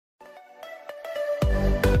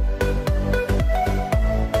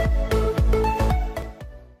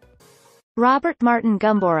Robert Martin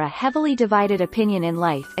Gumbura heavily divided opinion in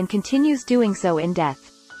life and continues doing so in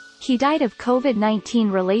death. He died of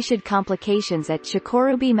COVID-19 related complications at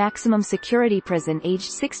Chikurubi Maximum Security Prison aged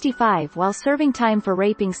 65 while serving time for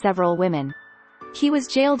raping several women. He was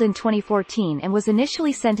jailed in 2014 and was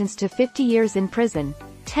initially sentenced to 50 years in prison,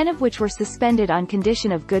 10 of which were suspended on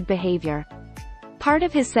condition of good behavior. Part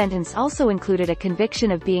of his sentence also included a conviction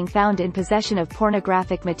of being found in possession of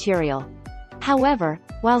pornographic material. However,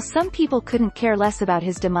 while some people couldn't care less about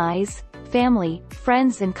his demise, family,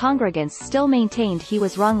 friends and congregants still maintained he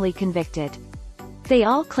was wrongly convicted. They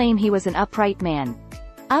all claim he was an upright man.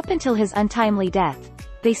 Up until his untimely death,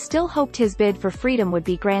 they still hoped his bid for freedom would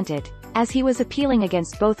be granted, as he was appealing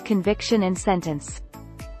against both conviction and sentence.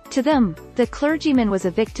 To them, the clergyman was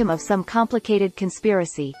a victim of some complicated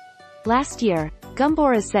conspiracy. Last year,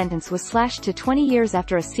 Gumbura's sentence was slashed to 20 years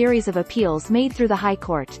after a series of appeals made through the High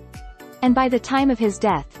Court. And by the time of his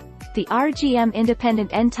death, the RGM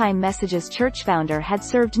Independent End Time Messages church founder had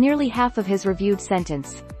served nearly half of his reviewed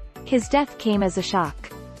sentence. His death came as a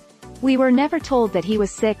shock. We were never told that he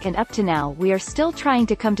was sick, and up to now we are still trying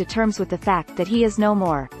to come to terms with the fact that he is no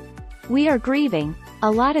more. We are grieving.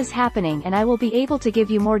 A lot is happening, and I will be able to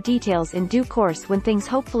give you more details in due course when things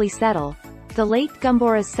hopefully settle, the late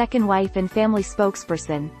Gumbura's second wife and family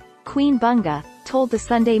spokesperson, Queen Bunga, told the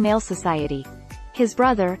Sunday Mail Society. His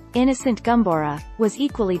brother, Innocent Gumbura, was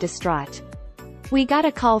equally distraught. We got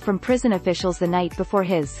a call from prison officials the night before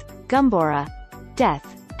his, Gumbura, death,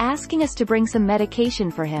 asking us to bring some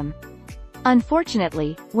medication for him.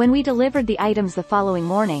 Unfortunately, when we delivered the items the following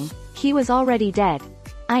morning, he was already dead.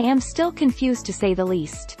 I am still confused, to say the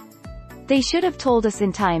least. They should have told us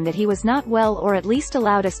in time that he was not well, or at least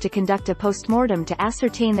allowed us to conduct a post-mortem to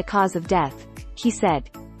ascertain the cause of death, he said.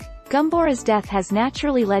 Gumbura's death has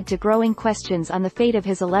naturally led to growing questions on the fate of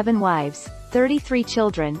his 11 wives, 33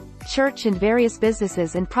 children, church and various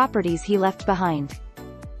businesses and properties he left behind.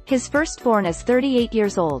 His firstborn is 38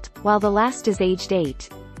 years old, while the last is aged 8.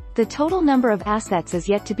 The total number of assets is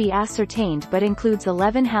yet to be ascertained but includes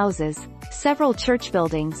 11 houses, several church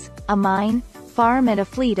buildings, a mine, farm and a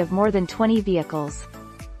fleet of more than 20 vehicles.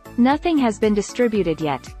 Nothing has been distributed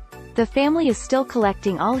yet. The family is still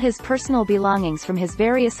collecting all his personal belongings from his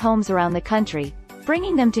various homes around the country,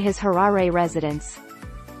 bringing them to his Harare residence.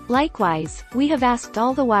 Likewise, we have asked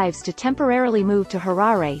all the wives to temporarily move to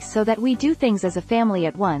Harare so that we do things as a family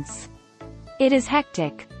at once. It is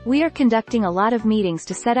hectic. We are conducting a lot of meetings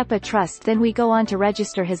to set up a trust, then we go on to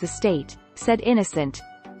register his estate, said Innocent.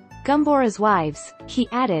 Gumbura's wives, he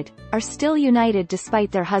added, are still united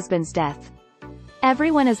despite their husband's death.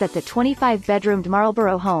 Everyone is at the 25-bedroomed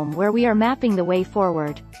Marlborough home where we are mapping the way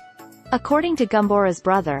forward. According to Gumbura's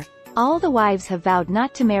brother, all the wives have vowed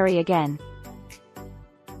not to marry again.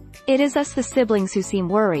 It is us, the siblings, who seem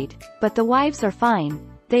worried, but the wives are fine.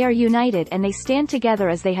 They are united and they stand together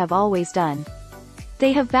as they have always done.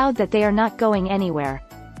 They have vowed that they are not going anywhere.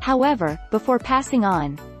 However, before passing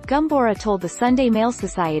on, Gumbura told the Sunday Mail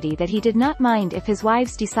Society that he did not mind if his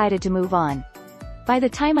wives decided to move on. By the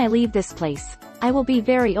time I leave this place, I will be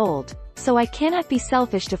very old, so I cannot be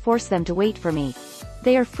selfish to force them to wait for me.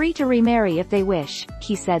 They are free to remarry if they wish,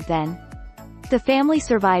 he said then. The family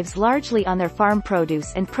survives largely on their farm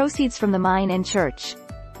produce and proceeds from the mine and church.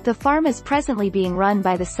 The farm is presently being run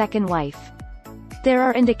by the second wife. There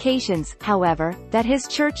are indications, however, that his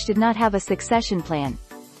church did not have a succession plan.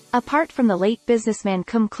 Apart from the late businessman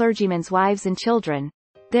cum clergyman's wives and children,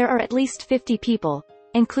 there are at least 50 people,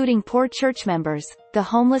 including poor church members, the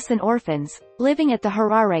homeless and orphans, living at the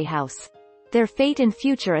Harare house. Their fate and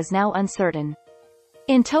future is now uncertain.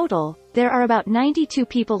 In total, there are about 92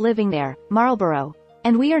 people living there, Marlborough,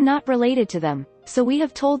 and we are not related to them, so we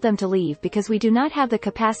have told them to leave because we do not have the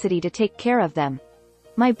capacity to take care of them.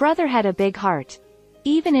 My brother had a big heart.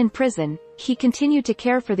 Even in prison, he continued to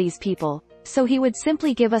care for these people, so he would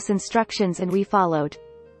simply give us instructions and we followed.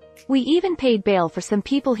 We even paid bail for some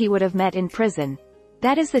people he would have met in prison.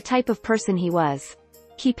 That is the type of person he was.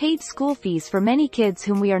 He paid school fees for many kids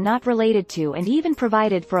whom we are not related to and even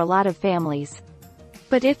provided for a lot of families.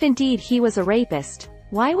 But if indeed he was a rapist,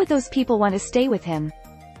 why would those people want to stay with him?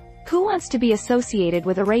 Who wants to be associated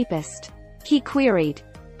with a rapist? He queried.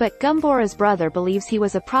 But Gumbura's brother believes he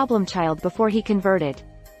was a problem child before he converted.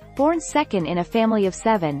 Born second in a family of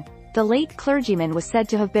 7, the late clergyman was said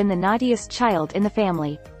to have been the naughtiest child in the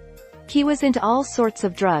family. He was into all sorts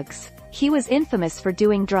of drugs. He was infamous for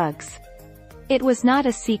doing drugs. It was not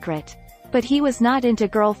a secret. But he was not into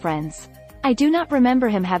girlfriends. I do not remember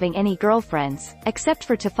him having any girlfriends, except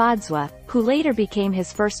for Tafadzwa, who later became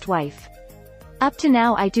his first wife. Up to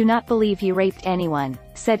now I do not believe he raped anyone,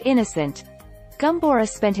 said Innocent. Gumbura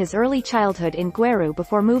spent his early childhood in Gweru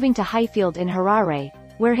before moving to Highfield in Harare,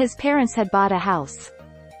 where his parents had bought a house.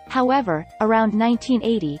 However, around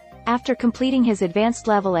 1980, after completing his advanced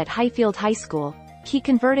level at Highfield High School, he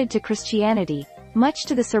converted to Christianity, much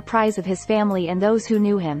to the surprise of his family and those who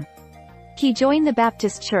knew him. He joined the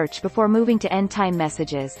Baptist Church before moving to End Time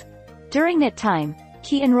Messages. During that time,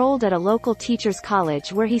 he enrolled at a local teachers'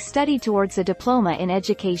 college where he studied towards a diploma in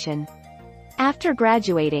education. After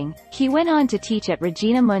graduating, he went on to teach at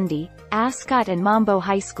Regina Mundi, Ascot and Mambo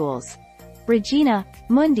high schools. Regina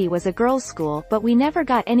Mundi was a girls' school, but we never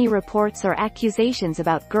got any reports or accusations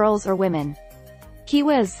about girls or women. He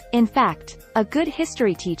was, in fact, a good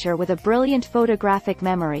history teacher with a brilliant photographic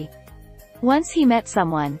memory. Once he met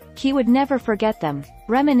someone, he would never forget them,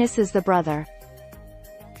 reminisces the brother.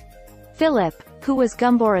 Philip, who was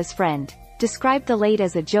Gumbura's friend, described the late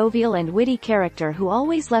as a jovial and witty character who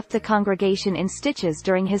always left the congregation in stitches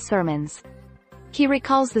during his sermons. He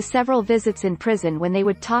recalls the several visits in prison when they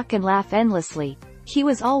would talk and laugh endlessly. He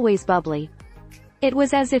was always bubbly. It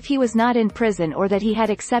was as if he was not in prison or that he had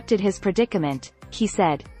accepted his predicament, he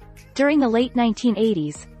said. During the late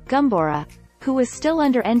 1980s, Gumbura, who was still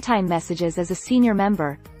under End Time Messages as a senior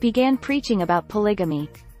member, began preaching about polygamy.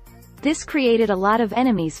 This created a lot of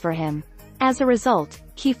enemies for him. As a result,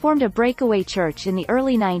 he formed a breakaway church in the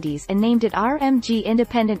early 90s and named it RMG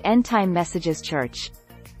Independent End Time Messages Church.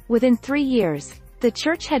 Within 3 years, the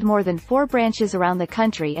church had more than 4 branches around the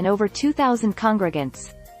country and over 2,000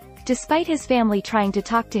 congregants. Despite his family trying to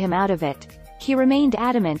talk to him out of it, he remained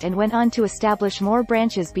adamant and went on to establish more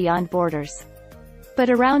branches beyond borders. But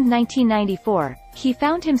around 1994, he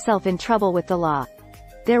found himself in trouble with the law.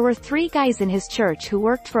 There were 3 guys in his church who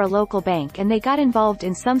worked for a local bank and they got involved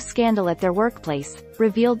in some scandal at their workplace,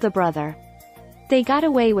 revealed the brother. They got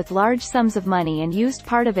away with large sums of money and used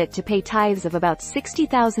part of it to pay tithes of about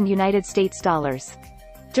 60,000 United States dollars.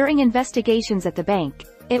 During investigations at the bank,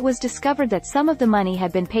 it was discovered that some of the money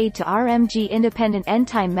had been paid to RMG Independent End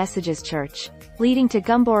Time Messages Church, leading to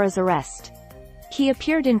Gumbura's arrest. He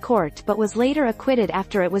appeared in court but was later acquitted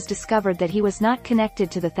after it was discovered that he was not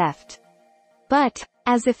connected to the theft. But,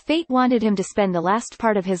 as if fate wanted him to spend the last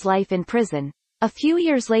part of his life in prison, a few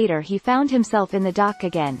years later he found himself in the dock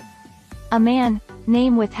again. A man,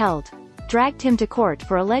 name withheld, dragged him to court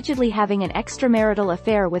for allegedly having an extramarital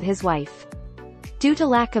affair with his wife. Due to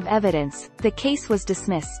lack of evidence, the case was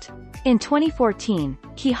dismissed. In 2014,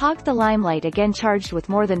 he hogged the limelight again, charged with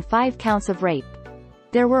more than 5 counts of rape.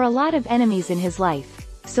 There were a lot of enemies in his life,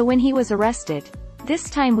 so when he was arrested, this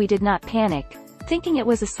time we did not panic, thinking it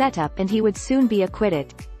was a setup and he would soon be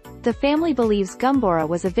acquitted. The family believes Gumbura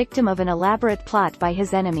was a victim of an elaborate plot by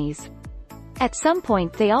his enemies. At some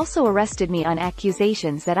point they also arrested me on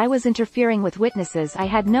accusations that I was interfering with witnesses. I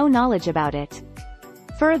had no knowledge about it.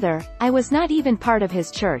 Further, I was not even part of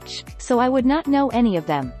his church, so I would not know any of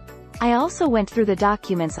them. I also went through the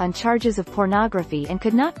documents on charges of pornography and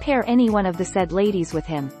could not pair any one of the said ladies with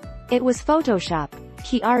him. It was Photoshop,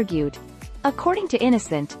 he argued. According to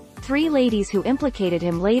Innocent, 3 ladies who implicated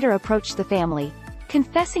him later approached the family,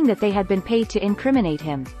 confessing that they had been paid to incriminate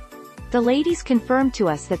him. The ladies confirmed to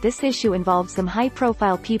us that this issue involved some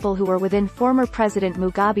high-profile people who were within former President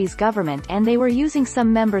Mugabe's government and they were using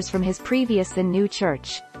some members from his previous and new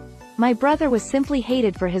church. My brother was simply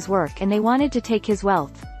hated for his work and they wanted to take his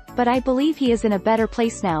wealth. But I believe he is in a better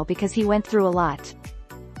place now because he went through a lot.